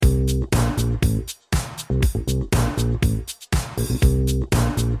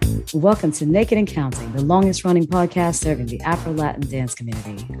Welcome to Naked and Counting, the longest running podcast serving the Afro Latin dance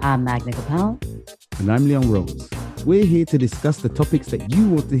community. I'm Magna Gopal. And I'm Leon Rose. We're here to discuss the topics that you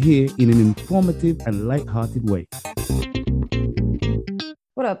want to hear in an informative and light-hearted way.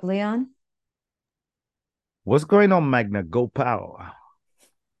 What up, Leon? What's going on, Magna Gopal?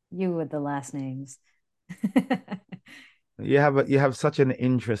 You with the last names. You have such an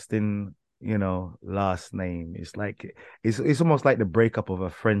interesting, last name. It's like it's almost like the breakup of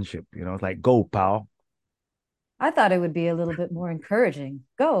a friendship, It's like Gopal. I thought it would be a little bit more encouraging.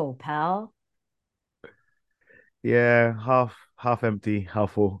 Go, pal. Yeah, half empty,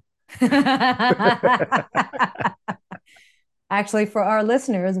 half full. Actually, for our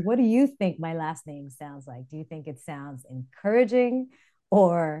listeners, what do you think my last name sounds like? Do you think it sounds encouraging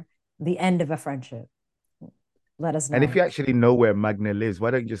or the end of a friendship? Let us know. And if you actually know where Magna lives, why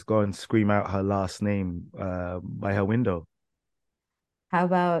don't you just go and scream out her last name by her window? How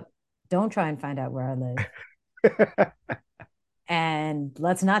about don't try and find out where I live? And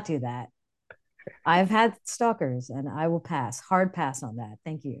let's not do that. I've had stalkers and I will pass. Hard pass on that.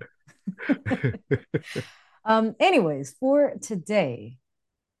 Thank you. Anyways, for today,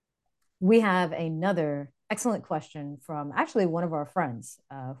 we have another excellent question from actually one of our friends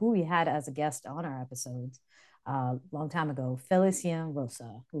who we had as a guest on our episodes a long time ago, Felicien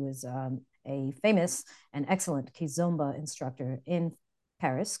Rosa, who is a famous and excellent Kizomba instructor in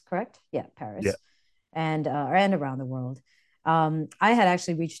Paris, correct? Yeah, Paris. Yeah. And around the world. I had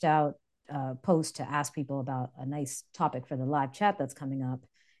actually reached out post to ask people about a nice topic for the live chat that's coming up.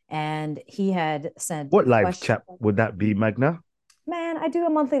 And he had sent... What live chat would that be, Magna? Man, I do a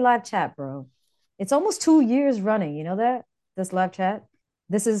monthly live chat, bro. It's almost 2 years running. You know that? This live chat?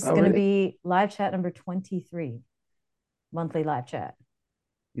 This is going to be live chat number 23. Monthly live chat.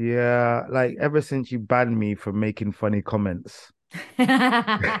 Yeah, like ever since you banned me for making funny comments.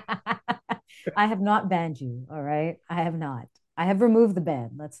 I have not banned you, all right? I have not. I have removed the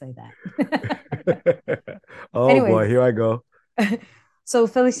ban, let's say that. Oh, anyways, boy, here I go. So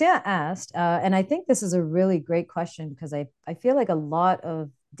Felicia asked, and I think this is a really great question because I feel like a lot of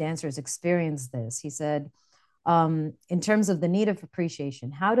dancers experience this. He said, in terms of the need of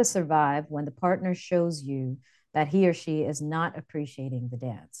appreciation, how to survive when the partner shows you that he or she is not appreciating the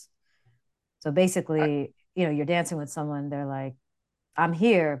dance. So basically, you're dancing with someone, they're like, I'm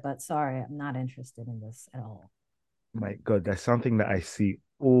here, but sorry, I'm not interested in this at all. My God, that's something that I see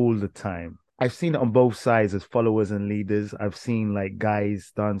all the time. I've seen it on both sides as followers and leaders. I've seen like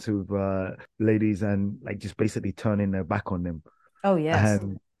guys dance with ladies and like just basically turning their back on them. Oh, yes.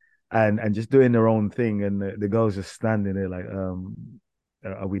 And just doing their own thing. And the girls just standing there like,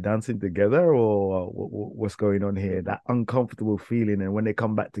 are we dancing together or what's going on here? That uncomfortable feeling. And when they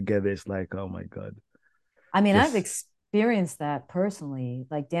come back together, it's like, oh my God. I mean, I've experienced that personally,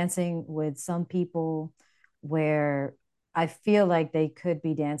 like dancing with some people where I feel like they could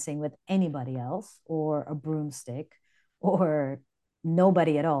be dancing with anybody else or a broomstick or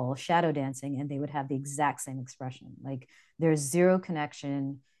nobody at all, shadow dancing, and they would have the exact same expression. Like there's zero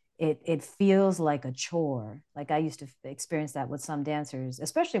connection. It feels like a chore. Like I used to experience that with some dancers,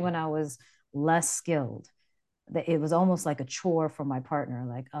 especially when I was less skilled. It was almost like a chore for my partner.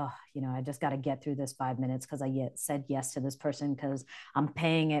 Like, oh, I just got to get through this 5 minutes because I said yes to this person because I'm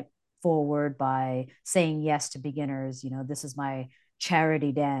paying it forward by saying yes to beginners. This is my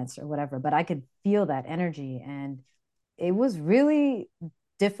charity dance or whatever. But I could feel that energy, and it was really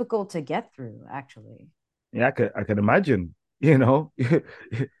difficult to get through, actually. Yeah, I can imagine.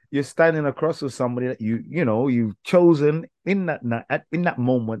 You're standing across with somebody that you've chosen in that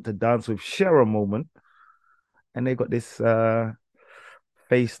moment to dance with, share a moment, and they got this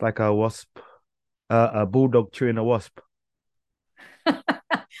face like a wasp, a bulldog chewing a wasp.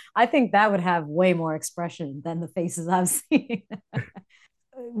 I think that would have way more expression than the faces I've seen.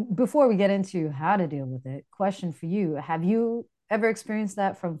 Before we get into how to deal with it, question for you: have you ever experienced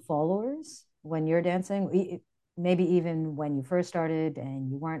that from followers when you're dancing? Maybe even when you first started and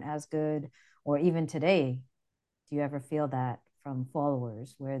you weren't as good, or even today, do you ever feel that from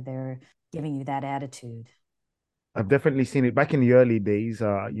followers where they're giving you that attitude? I've definitely seen it back in the early days.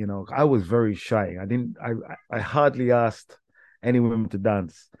 I was very shy. I hardly asked any women to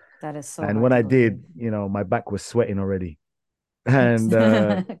dance. That is so. And when I did, my back was sweating already.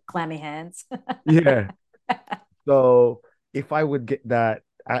 And clammy hands. Yeah. So if I would get that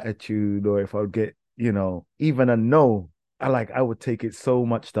attitude, or if I would get, even a no, I would take it so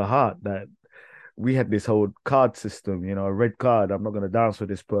much to heart that we had this whole card system, a red card. I'm not going to dance with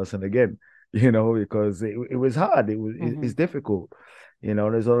this person again, because it was hard. It's difficult.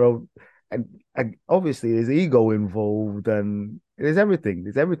 There's a lot of, and obviously there's ego involved, and There's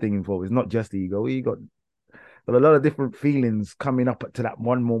everything involved. It's not just ego. You got a lot of different feelings coming up to that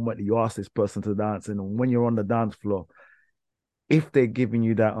one moment that you ask this person to dance, and when you're on the dance floor, if they're giving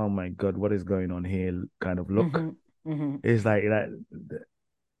you that, oh my God, what is going on here kind of look, Mm-hmm. Mm-hmm. it's like that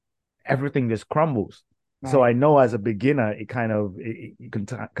everything just crumbles. So I Right. know as a beginner, you can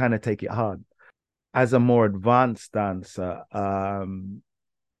kind of take it hard. As a more advanced dancer,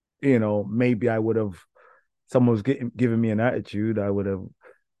 maybe I would have someone was giving me an attitude, I would have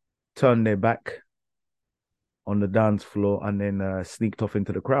turned their back on the dance floor and then sneaked off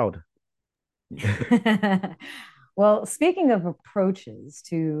into the crowd. Well, speaking of approaches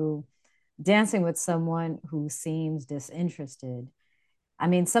to dancing with someone who seems disinterested, I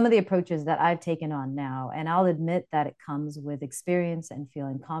mean, some of the approaches that I've taken on now, and I'll admit that it comes with experience and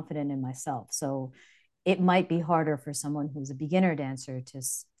feeling confident in myself. So it might be harder for someone who's a beginner dancer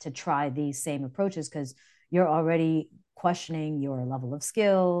to try these same approaches because you're already questioning your level of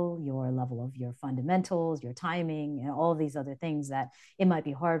skill, your level of your fundamentals, your timing, and all these other things that it might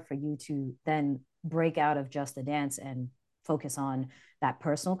be hard for you to then break out of just the dance and focus on that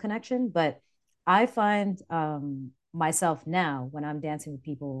personal connection. But I find myself now when I'm dancing with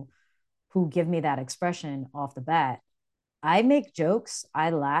people who give me that expression off the bat, I make jokes, I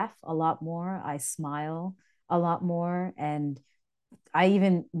laugh a lot more, I smile a lot more, and I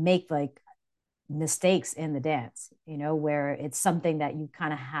even make like mistakes in the dance, where it's something that you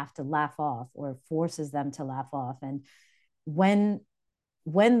kind of have to laugh off or forces them to laugh off. And when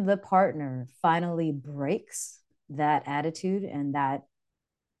when the partner finally breaks that attitude and that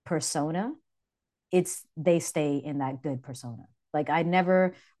persona, it's they stay in that good persona. Like I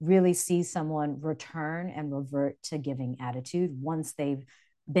never really see someone return and revert to giving attitude once they've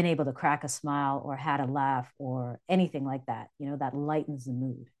been able to crack a smile or had a laugh or anything like that, that lightens the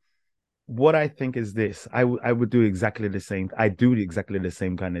mood. What I think is this: I would do exactly the same. I do exactly the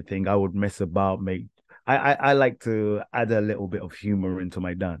same kind of thing. I would mess about, make. I like to add a little bit of humor into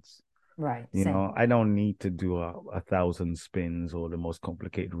my dance. Right. Same. I don't need to do a thousand spins or the most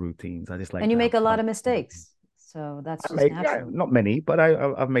complicated routines. I just like And you to have make a lot fun. of mistakes. So that's I just make yeah, natural. not many, but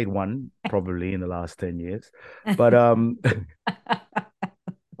I've made one probably in the last 10 years. But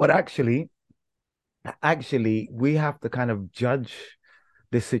but actually, we have to kind of judge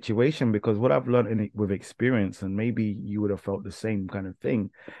this situation because what I've learned with experience, and maybe you would have felt the same kind of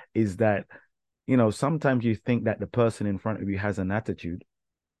thing, is that sometimes you think that the person in front of you has an attitude,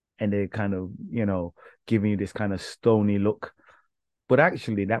 and they're kind of giving you this kind of stony look, but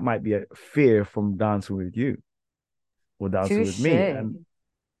actually that might be a fear from dancing with you or dancing with me, Touche.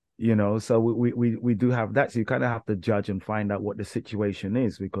 and so we do have that. So you kind of have to judge and find out what the situation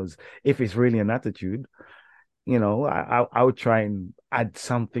is, because if it's really an attitude, I would try and add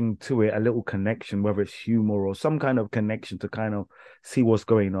something to it, a little connection, whether it's humor or some kind of connection to kind of see what's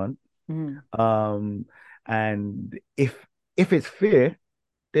going on. Mhm. Um, and if it's fear,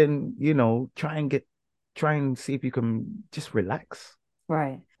 then try and see if you can just relax.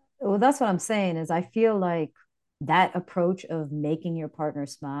 Right. Well, that's what I'm saying is I feel like that approach of making your partner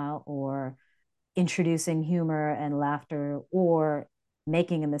smile or introducing humor and laughter or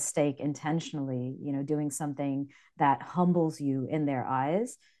making a mistake intentionally, doing something that humbles you in their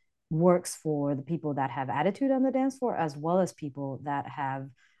eyes works for the people that have attitude on the dance floor as well as people that have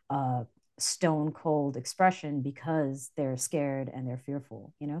a stone cold expression because they're scared and they're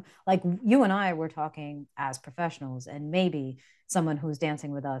fearful, like you and I were talking as professionals, and maybe someone who's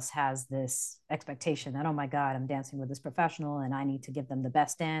dancing with us has this expectation that, oh my God, I'm dancing with this professional and I need to give them the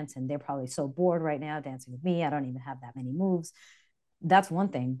best dance. And they're probably so bored right now dancing with me. I don't even have that many moves. That's one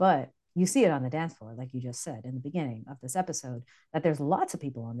thing. But you see it on the dance floor, like you just said in the beginning of this episode, that there's lots of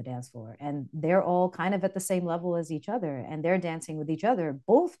people on the dance floor and they're all kind of at the same level as each other and they're dancing with each other.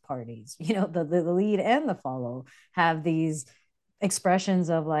 Both parties, the lead and the follow have these expressions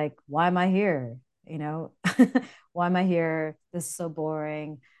of like, why am I here? Why am I here? This is so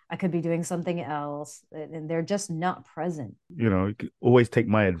boring. I could be doing something else. And they're just not present. You could always take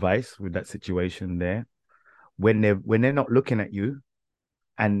my advice with that situation there. When they're not looking at you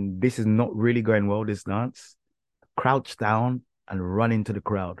and this is not really going well, this dance, crouch down and run into the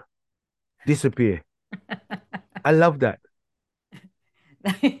crowd. Disappear. I love that.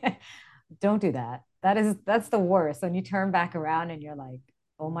 Don't do that. That's the worst. When you turn back around and you're like,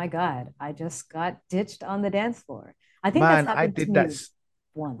 oh my God, I just got ditched on the dance floor. I think that's Man, I happened to did that. me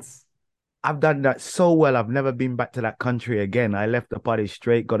once. I've done that so well. I've never been back to that country again. I left the party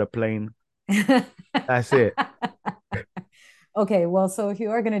straight, got a plane. That's it. Okay, well, so if you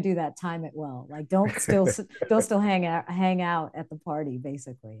are going to do that, time it well. Like don't still hang out at the party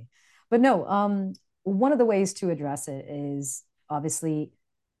basically. But no, one of the ways to address it is obviously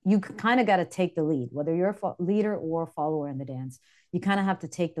you kind of got to take the lead, whether you're a leader or follower in the dance. You kind of have to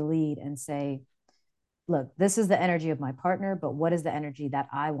take the lead and say, look, this is the energy of my partner, but what is the energy that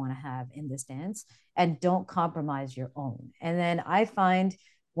I want to have in this dance? And don't compromise your own. And then I find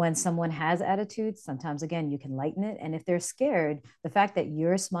when someone has attitude, sometimes again, you can lighten it. And if they're scared, the fact that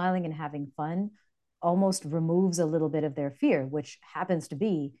you're smiling and having fun almost removes a little bit of their fear, which happens to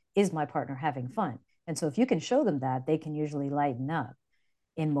be, is my partner having fun? And so if you can show them that, they can usually lighten up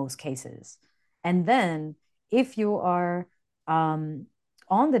in most cases. And then if you are on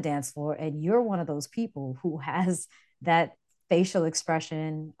the dance floor and you're one of those people who has that facial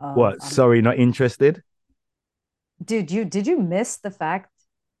expression of What? Sorry, not interested? did you miss the fact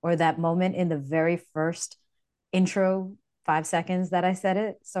or that moment in the very first intro 5 seconds that I said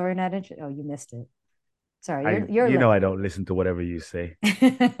it? Sorry, not interested. Oh, you missed it. Sorry, you're you late. know I don't listen to whatever you say.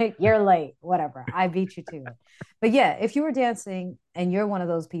 You're late. Whatever. I beat you to it. But yeah, if you were dancing and you're one of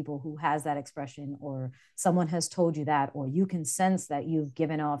those people who has that expression, or someone has told you that, or you can sense that you've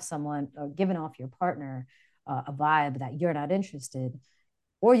given off someone or given off your partner a vibe that you're not interested,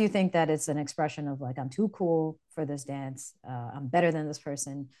 or you think that it's an expression of like, I'm too cool for this dance, I'm better than this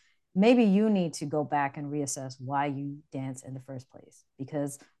person, maybe you need to go back and reassess why you dance in the first place.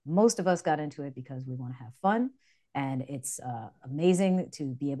 Because most of us got into it because we want to have fun. And it's amazing to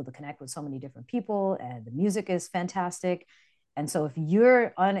be able to connect with so many different people, and the music is fantastic. And so if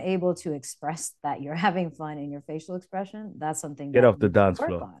you're unable to express that you're having fun in your facial expression, that's something Get that off the you dance work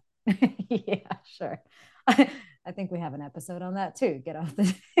floor. on. Yeah, sure. I think we have an episode on that too. Get off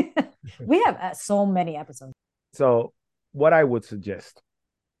the. We have so many episodes. So, what I would suggest,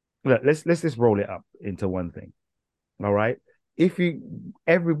 let's just roll it up into one thing. All right. If you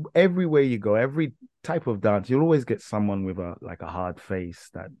everywhere you go, every type of dance, you'll always get someone with a hard face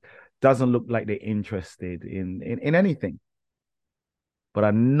that doesn't look like they're interested in anything. But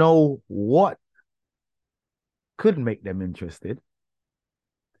I know what could make them interested.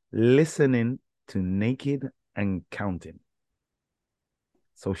 Listening to Naked and Counting.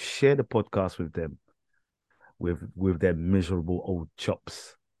 So share the podcast with them, with their miserable old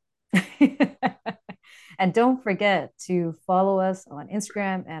chops. And don't forget to follow us on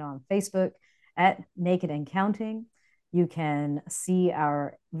Instagram and on Facebook at Naked and Counting. You can see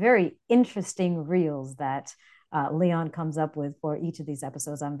our very interesting reels that Leon comes up with for each of these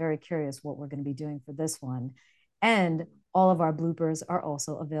episodes. I'm very curious what we're going to be doing for this one. And all of our bloopers are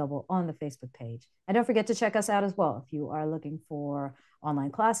also available on the Facebook page. And don't forget to check us out as well if you are looking for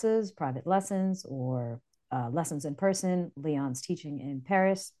online classes, private lessons, or lessons in person. Leon's teaching in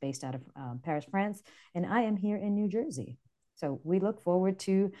Paris, based out of Paris, France, and I am here in New Jersey. So we look forward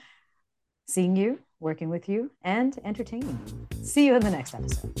to seeing you, working with you, and entertaining you. See you in the next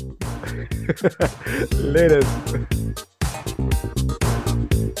episode. Later.